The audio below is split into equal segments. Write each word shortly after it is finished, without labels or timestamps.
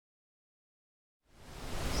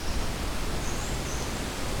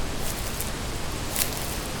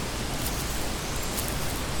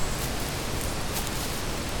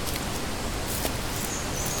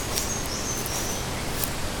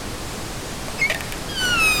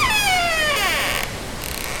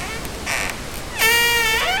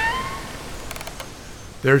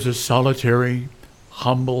There's a solitary,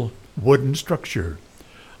 humble wooden structure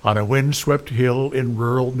on a windswept hill in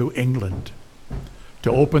rural New England.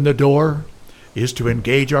 To open the door is to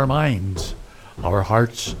engage our minds, our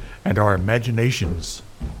hearts, and our imaginations.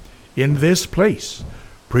 In this place,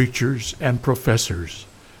 preachers and professors,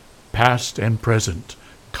 past and present,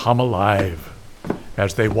 come alive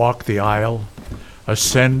as they walk the aisle,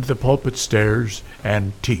 ascend the pulpit stairs,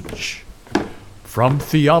 and teach. From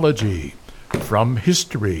theology, from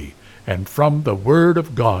history, and from the Word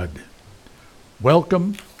of God.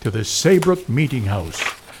 Welcome to the Saybrook Meeting House,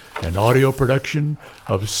 an audio production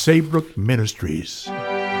of Saybrook Ministries.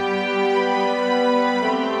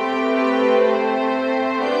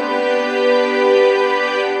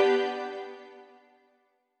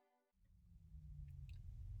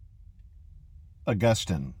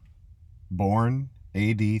 Augustine, born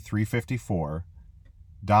A.D. 354,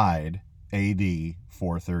 died A.D.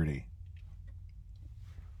 430.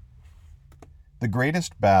 The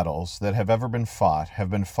greatest battles that have ever been fought have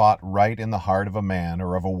been fought right in the heart of a man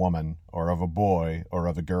or of a woman or of a boy or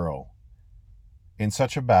of a girl. In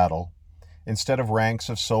such a battle, instead of ranks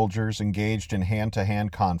of soldiers engaged in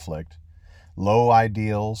hand-to-hand conflict, low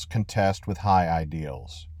ideals contest with high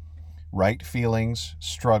ideals. Right feelings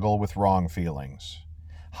struggle with wrong feelings.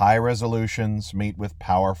 High resolutions meet with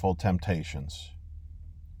powerful temptations.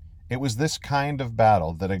 It was this kind of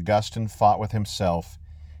battle that Augustine fought with himself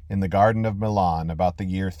in the Garden of Milan about the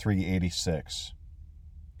year 386.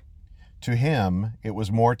 To him, it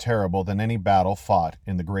was more terrible than any battle fought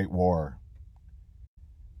in the Great War.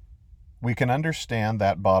 We can understand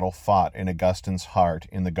that battle fought in Augustine's heart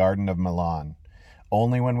in the Garden of Milan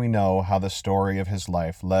only when we know how the story of his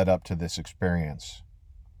life led up to this experience.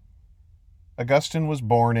 Augustine was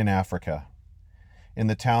born in Africa, in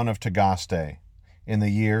the town of Tagaste, in the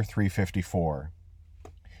year 354.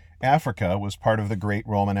 Africa was part of the great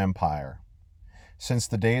Roman Empire. Since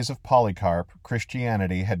the days of Polycarp,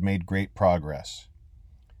 Christianity had made great progress.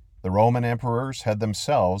 The Roman emperors had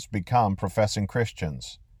themselves become professing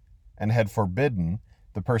Christians and had forbidden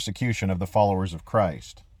the persecution of the followers of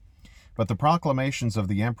Christ. But the proclamations of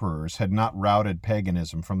the emperors had not routed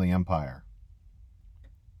paganism from the empire.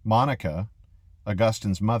 Monica,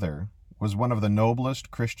 Augustine's mother, was one of the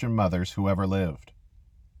noblest Christian mothers who ever lived.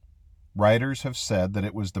 Writers have said that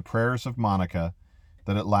it was the prayers of Monica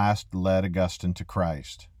that at last led Augustine to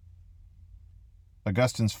Christ.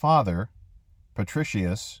 Augustine's father,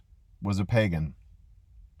 Patricius, was a pagan.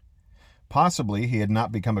 Possibly he had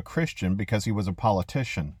not become a Christian because he was a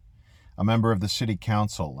politician, a member of the city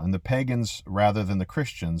council, and the pagans rather than the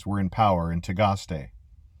Christians were in power in Tagaste.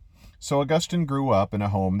 So Augustine grew up in a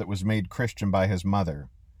home that was made Christian by his mother,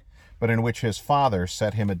 but in which his father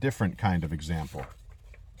set him a different kind of example.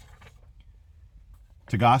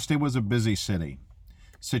 Tagaste was a busy city,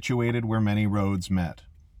 situated where many roads met.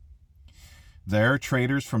 There,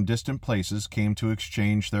 traders from distant places came to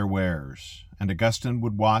exchange their wares, and Augustine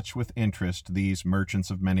would watch with interest these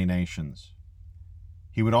merchants of many nations.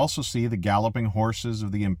 He would also see the galloping horses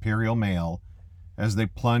of the imperial mail as they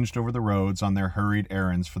plunged over the roads on their hurried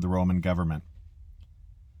errands for the Roman government.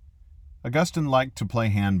 Augustine liked to play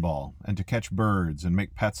handball and to catch birds and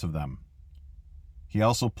make pets of them. He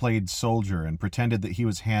also played soldier and pretended that he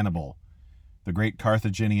was Hannibal, the great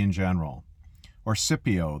Carthaginian general, or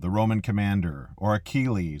Scipio, the Roman commander, or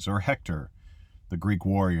Achilles, or Hector, the Greek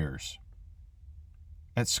warriors.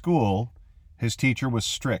 At school, his teacher was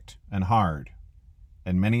strict and hard,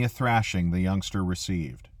 and many a thrashing the youngster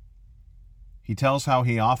received. He tells how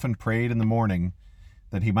he often prayed in the morning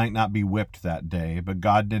that he might not be whipped that day, but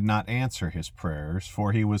God did not answer his prayers,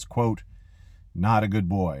 for he was, quote, not a good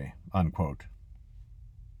boy, unquote.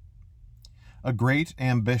 A great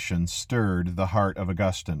ambition stirred the heart of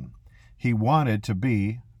Augustine. He wanted to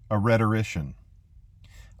be a rhetorician.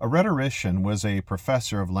 A rhetorician was a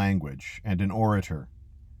professor of language and an orator.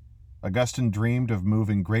 Augustine dreamed of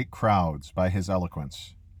moving great crowds by his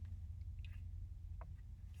eloquence.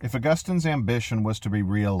 If Augustine's ambition was to be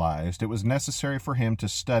realized, it was necessary for him to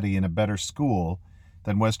study in a better school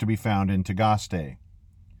than was to be found in Tagaste.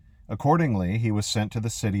 Accordingly, he was sent to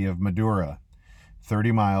the city of Madura,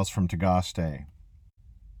 30 miles from Tagaste.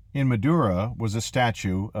 In Madura was a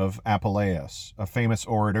statue of Apuleius, a famous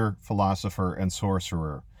orator, philosopher, and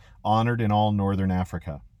sorcerer, honored in all northern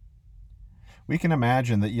Africa. We can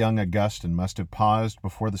imagine that young Augustine must have paused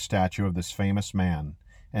before the statue of this famous man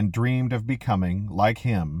and dreamed of becoming, like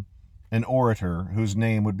him, an orator whose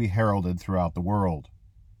name would be heralded throughout the world.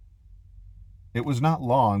 It was not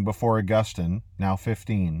long before Augustine, now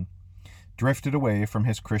 15, drifted away from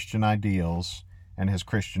his Christian ideals and his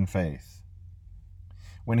Christian faith.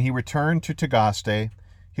 When he returned to Tagaste,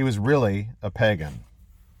 He was really a pagan.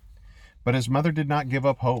 But his mother did not give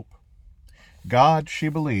up hope. God, she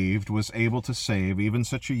believed, was able to save even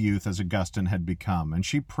such a youth as Augustine had become, and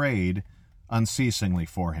she prayed unceasingly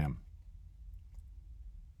for him.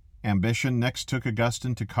 Ambition next took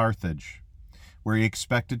Augustine to Carthage, where he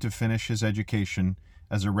expected to finish his education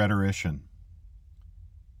as a rhetorician.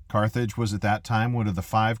 Carthage was at that time one of the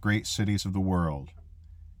 5 great cities of the world.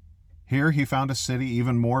 Here he found a city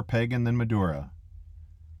even more pagan than Madura.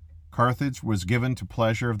 Carthage was given to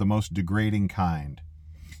pleasure of the most degrading kind,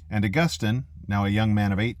 and Augustine, now a young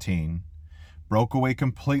man of 18, broke away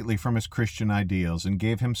completely from his Christian ideals and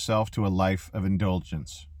gave himself to a life of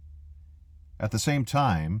indulgence. At the same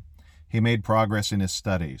time, he made progress in his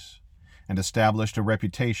studies and established a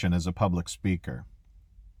reputation as a public speaker.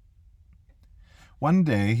 One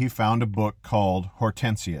day he found a book called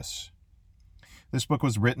Hortensius. This book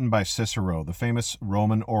was written by Cicero, the famous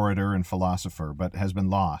Roman orator and philosopher, but has been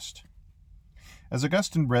lost. As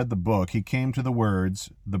Augustine read the book, he came to the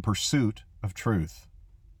words, "the pursuit of truth."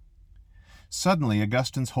 Suddenly,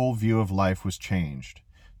 Augustine's whole view of life was changed.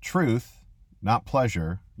 Truth, not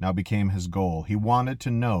pleasure, now became his goal. He wanted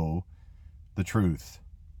to know the truth.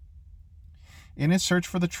 In his search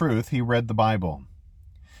for the truth, he read the Bible,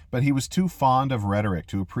 but he was too fond of rhetoric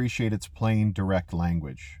to appreciate its plain, direct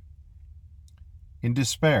language. In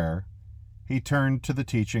despair, he turned to the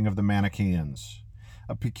teaching of the Manichaeans,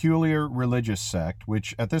 a peculiar religious sect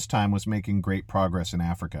which at this time was making great progress in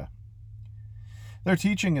Africa. Their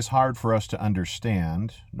teaching is hard for us to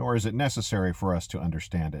understand, nor is it necessary for us to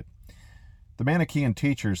understand it. The Manichaean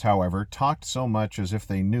teachers, however, talked so much as if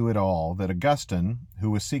they knew it all that Augustine,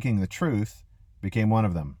 who was seeking the truth, became one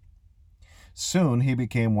of them. Soon he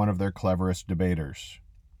became one of their cleverest debaters.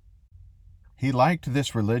 He liked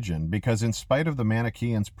this religion because, in spite of the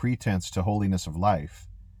Manichaeans' pretense to holiness of life,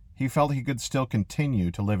 he felt he could still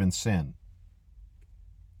continue to live in sin.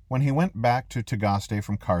 When he went back to Tagaste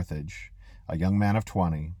from Carthage, a young man of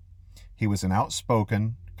 20, he was an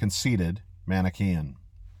outspoken, conceited Manichaean.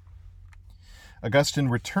 Augustine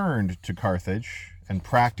returned to Carthage and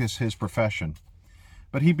practiced his profession,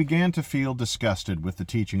 but he began to feel disgusted with the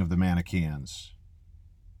teaching of the Manichaeans.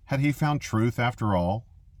 Had he found truth after all?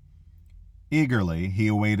 Eagerly, he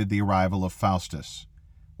awaited the arrival of Faustus,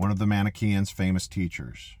 one of the Manichaeans' famous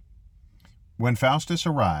teachers. When Faustus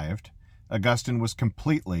arrived, Augustine was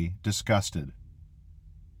completely disgusted,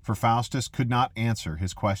 for Faustus could not answer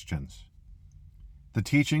his questions. The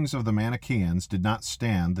teachings of the Manichaeans did not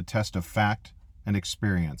stand the test of fact and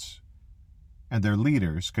experience, and their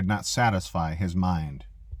leaders could not satisfy his mind.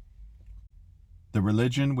 The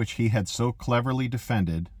religion which he had so cleverly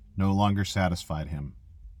defended no longer satisfied him.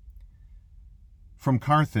 From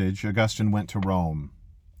Carthage, Augustine went to Rome.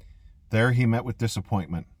 There he met with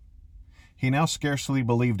disappointment. He now scarcely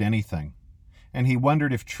believed anything, and he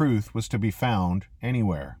wondered if truth was to be found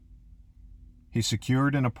anywhere. He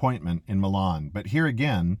secured an appointment in Milan, but here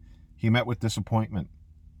again he met with disappointment.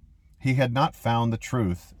 He had not found the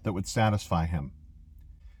truth that would satisfy him.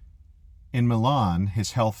 In Milan,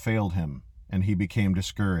 his health failed him, and he became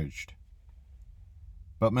discouraged.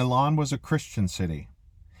 But Milan was a Christian city,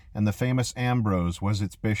 and the famous Ambrose was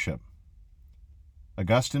its bishop.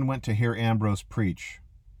 Augustine went to hear Ambrose preach,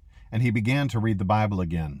 and he began to read the Bible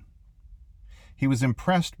again. He was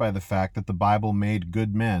impressed by the fact that the Bible made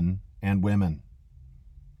good men and women.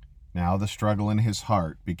 Now the struggle in his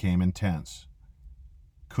heart became intense.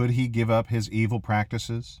 Could he give up his evil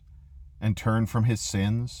practices and turn from his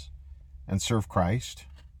sins and serve Christ?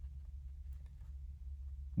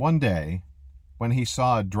 One day, when he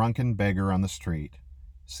saw a drunken beggar on the street,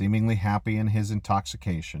 seemingly happy in his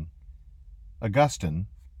intoxication, Augustine,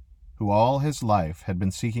 who all his life had been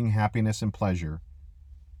seeking happiness and pleasure,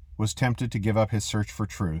 was tempted to give up his search for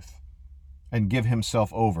truth and give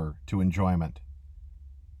himself over to enjoyment.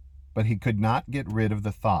 But he could not get rid of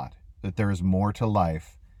the thought that there is more to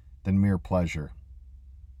life than mere pleasure.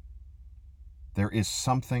 There is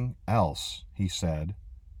something else, he said,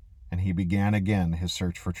 and he began again his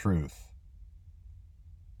search for truth.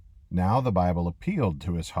 Now the Bible appealed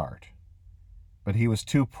to his heart, but he was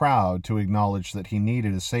too proud to acknowledge that he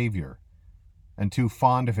needed a Savior, and too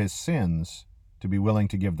fond of his sins to be willing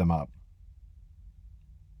to give them up.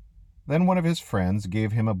 Then one of his friends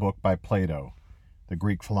gave him a book by Plato, the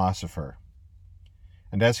Greek philosopher,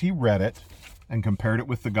 and as he read it and compared it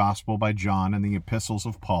with the Gospel by John and the epistles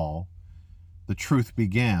of Paul, the truth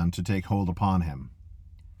began to take hold upon him.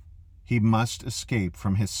 He must escape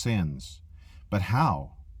from his sins, but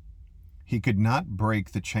how? He could not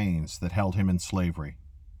break the chains that held him in slavery.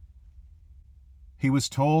 He was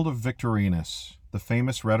told of Victorinus, the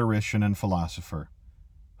famous rhetorician and philosopher,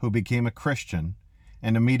 who became a Christian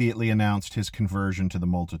and immediately announced his conversion to the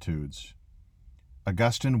multitudes.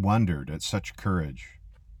 Augustine wondered at such courage.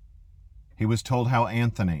 He was told how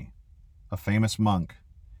Anthony, a famous monk,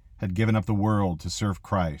 had given up the world to serve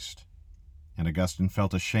Christ, and Augustine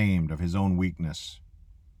felt ashamed of his own weakness.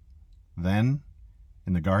 Then,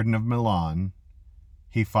 in the Garden of Milan,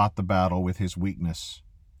 he fought the battle with his weakness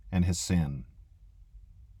and his sin.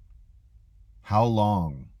 "How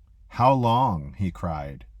long? How long?" he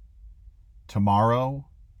cried. "Tomorrow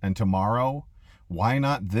and tomorrow? Why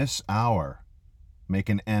not this hour make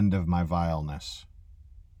an end of my vileness?"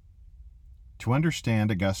 To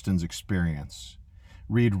understand Augustine's experience,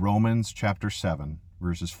 read Romans chapter 7,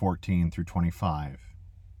 verses 14 through 25.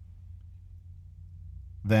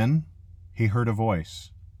 Then he heard a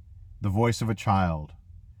voice, the voice of a child,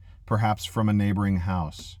 perhaps from a neighboring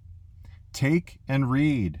house. "Take and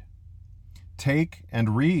read. Take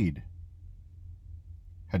and read."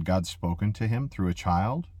 Had God spoken to him through a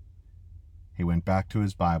child? He went back to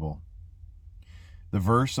his Bible. The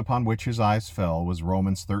verse upon which his eyes fell was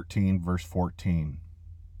Romans 13, verse 14.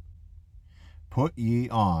 "Put ye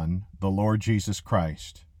on the Lord Jesus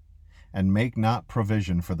Christ, and make not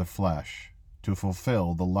provision for the flesh, to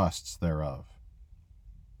fulfill the lusts thereof."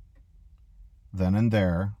 Then and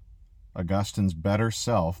there, Augustine's better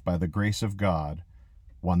self, by the grace of God,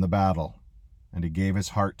 won the battle, and he gave his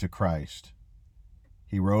heart to Christ.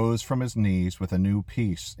 He rose from his knees with a new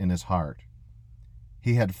peace in his heart.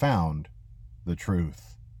 He had found the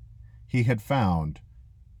truth. He had found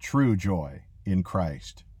true joy in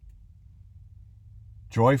Christ.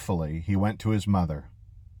 Joyfully he went to his mother,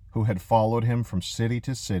 who had followed him from city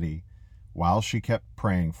to city while she kept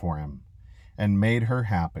praying for him, and made her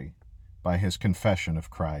happy by his confession of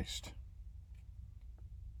Christ.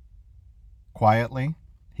 Quietly,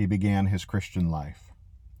 he began his Christian life,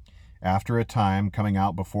 after a time coming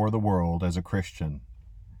out before the world as a Christian.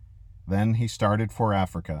 Then he started for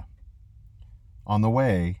Africa. On the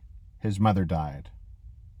way, his mother died.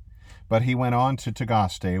 But he went on to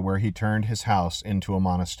Tagaste, where he turned his house into a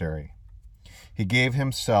monastery. He gave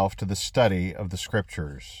himself to the study of the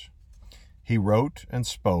Scriptures. He wrote and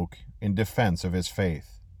spoke in defense of his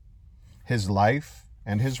faith. His life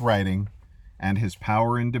and his writing and his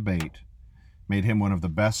power in debate made him one of the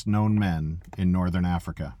best-known men in northern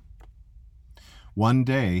Africa. One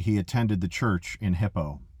day he attended the church in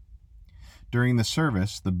Hippo. During the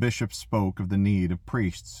service, the bishop spoke of the need of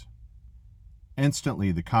priests.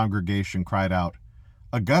 Instantly the congregation cried out,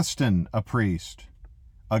 "Augustine, a priest!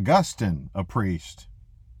 Augustine, a priest!"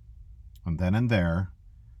 And then and there,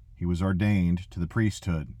 he was ordained to the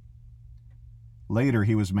priesthood. Later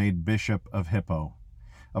he was made Bishop of Hippo,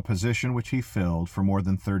 a position which he filled for more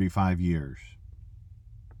than 35 years.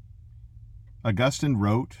 Augustine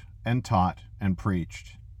wrote and taught and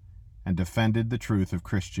preached, and defended the truth of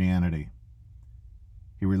Christianity.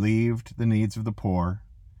 He relieved the needs of the poor,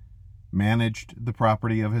 managed the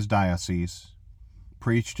property of his diocese,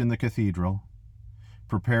 preached in the cathedral,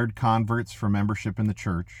 prepared converts for membership in the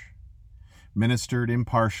church, ministered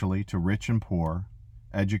impartially to rich and poor,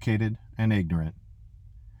 educated and ignorant,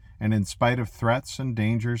 and in spite of threats and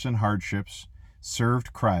dangers and hardships,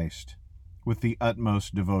 served Christ with the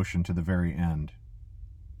utmost devotion to the very end.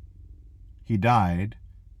 He died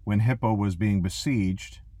when Hippo was being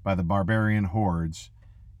besieged by the barbarian hordes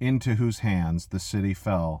into whose hands the city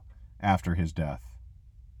fell after his death.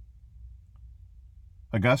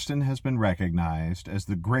 Augustine has been recognized as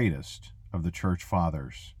the greatest of the Church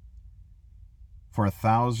Fathers. For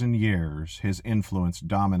 1,000 years, his influence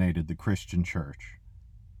dominated the Christian Church,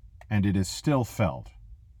 and it is still felt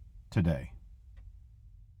today.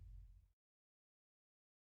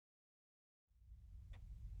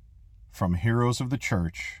 From Heroes of the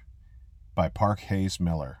Church by Park Hayes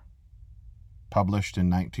Miller, published in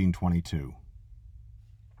 1922.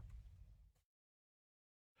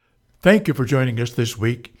 Thank you for joining us this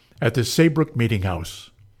week at the Saybrook Meeting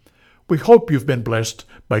House. We hope you've been blessed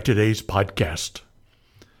by today's podcast.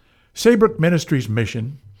 Saybrook Ministries'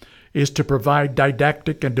 mission is to provide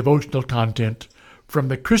didactic and devotional content from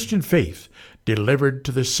the Christian faith delivered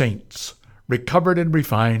to the saints, recovered and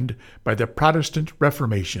refined by the Protestant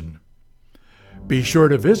Reformation. Be sure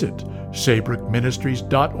to visit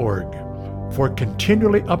saybrookministries.org for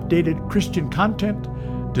continually updated Christian content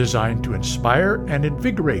designed to inspire and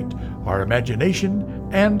invigorate our imagination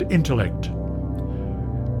and intellect.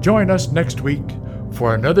 Join us next week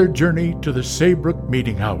for another journey to the Saybrook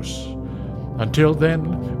Meeting House. Until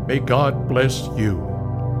then, may God bless you.